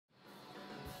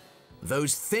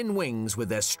Those thin wings with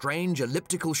their strange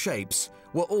elliptical shapes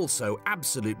were also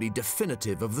absolutely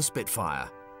definitive of the Spitfire.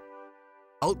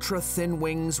 Ultra-thin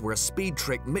wings were a speed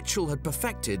trick Mitchell had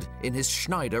perfected in his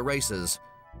Schneider racers.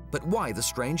 But why the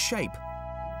strange shape?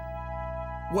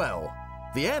 Well,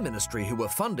 the Air Ministry, who were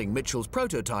funding Mitchell's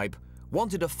prototype,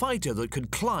 wanted a fighter that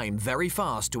could climb very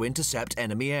fast to intercept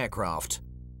enemy aircraft,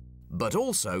 but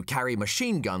also carry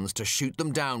machine guns to shoot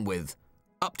them down with,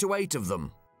 up to 8 of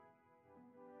them.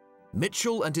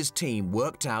 Mitchell and his team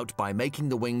worked out by making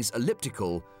the wings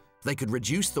elliptical, they could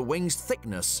reduce the wing's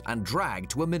thickness and drag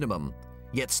to a minimum,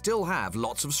 yet still have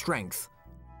lots of strength,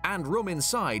 and room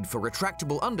inside for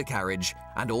retractable undercarriage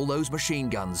and all those machine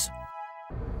guns.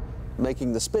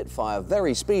 Making the Spitfire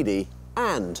very speedy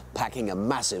and packing a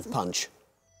massive punch.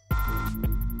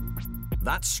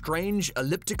 That strange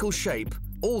elliptical shape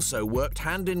also worked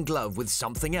hand in glove with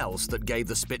something else that gave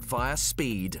the Spitfire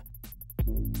speed.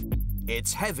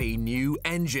 Its heavy new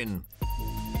engine.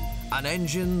 An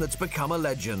engine that's become a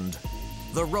legend.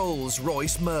 The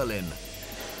Rolls-Royce Merlin.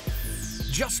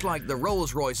 Just like the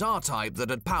Rolls-Royce R-Type that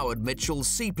had powered Mitchell's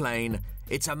seaplane,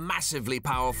 it's a massively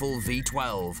powerful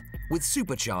V12 with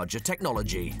supercharger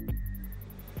technology.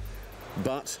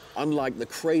 But unlike the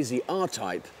crazy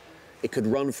R-Type, it could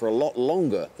run for a lot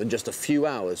longer than just a few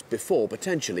hours before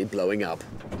potentially blowing up.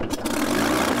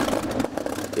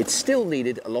 It still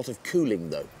needed a lot of cooling,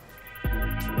 though.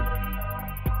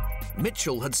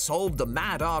 Mitchell had solved the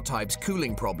mad R-Type's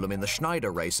cooling problem in the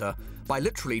Schneider racer by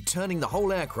literally turning the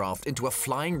whole aircraft into a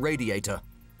flying radiator.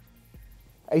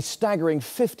 A staggering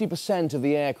 50% of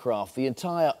the aircraft, the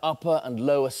entire upper and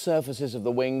lower surfaces of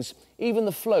the wings, even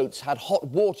the floats, had hot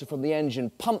water from the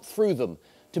engine pumped through them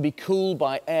to be cooled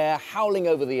by air howling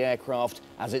over the aircraft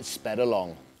as it sped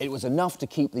along. It was enough to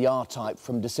keep the R-Type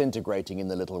from disintegrating in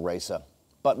the little racer.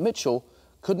 But Mitchell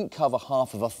couldn't cover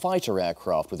half of a fighter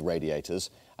aircraft with radiators,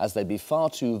 as they'd be far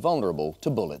too vulnerable to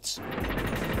bullets.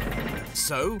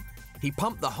 So, he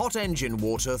pumped the hot engine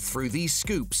water through these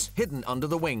scoops hidden under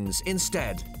the wings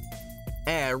instead.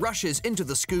 Air rushes into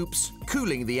the scoops,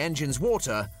 cooling the engine's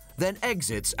water, then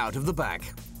exits out of the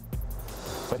back.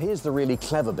 But here's the really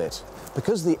clever bit.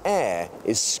 Because the air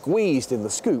is squeezed in the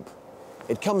scoop,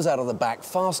 it comes out of the back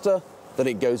faster than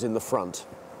it goes in the front,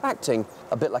 acting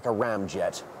a bit like a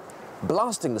ramjet,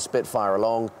 blasting the Spitfire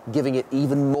along, giving it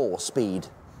even more speed.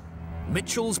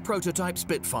 Mitchell's prototype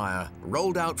Spitfire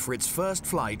rolled out for its first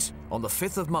flight on the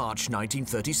 5th of March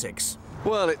 1936.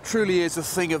 Well, it truly is a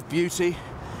thing of beauty.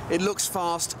 It looks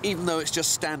fast, even though it's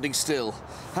just standing still.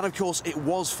 And of course, it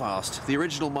was fast. The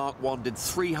original Mark I did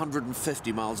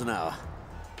 350 miles an hour.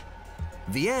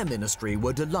 The Air Ministry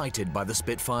were delighted by the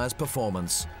Spitfire's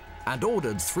performance and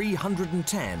ordered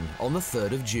 310 on the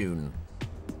 3rd of June.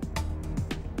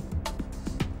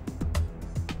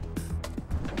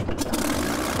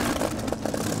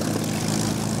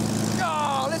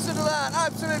 Listen to that,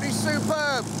 absolutely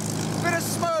superb. Bit of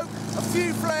smoke, a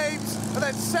few flames, and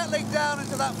then settling down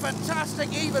into that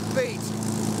fantastic even beat.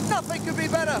 Nothing could be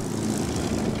better.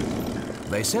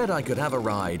 They said I could have a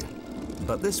ride,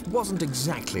 but this wasn't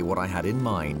exactly what I had in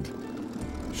mind.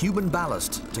 Human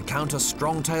ballast to counter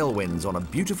strong tailwinds on a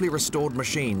beautifully restored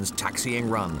machine's taxiing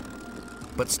run.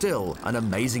 But still, an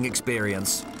amazing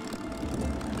experience.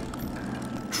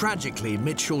 Tragically,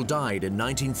 Mitchell died in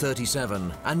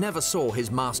 1937 and never saw his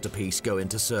masterpiece go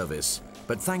into service.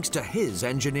 But thanks to his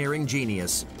engineering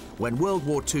genius, when World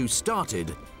War II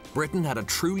started, Britain had a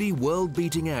truly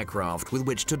world-beating aircraft with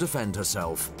which to defend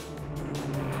herself.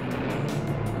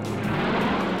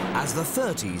 As the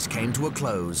 30s came to a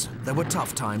close, there were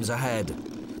tough times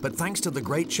ahead. But thanks to the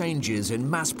great changes in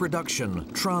mass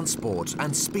production, transport,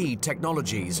 and speed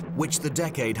technologies which the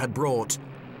decade had brought,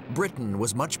 Britain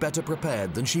was much better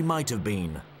prepared than she might have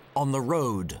been on the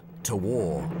road to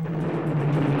war.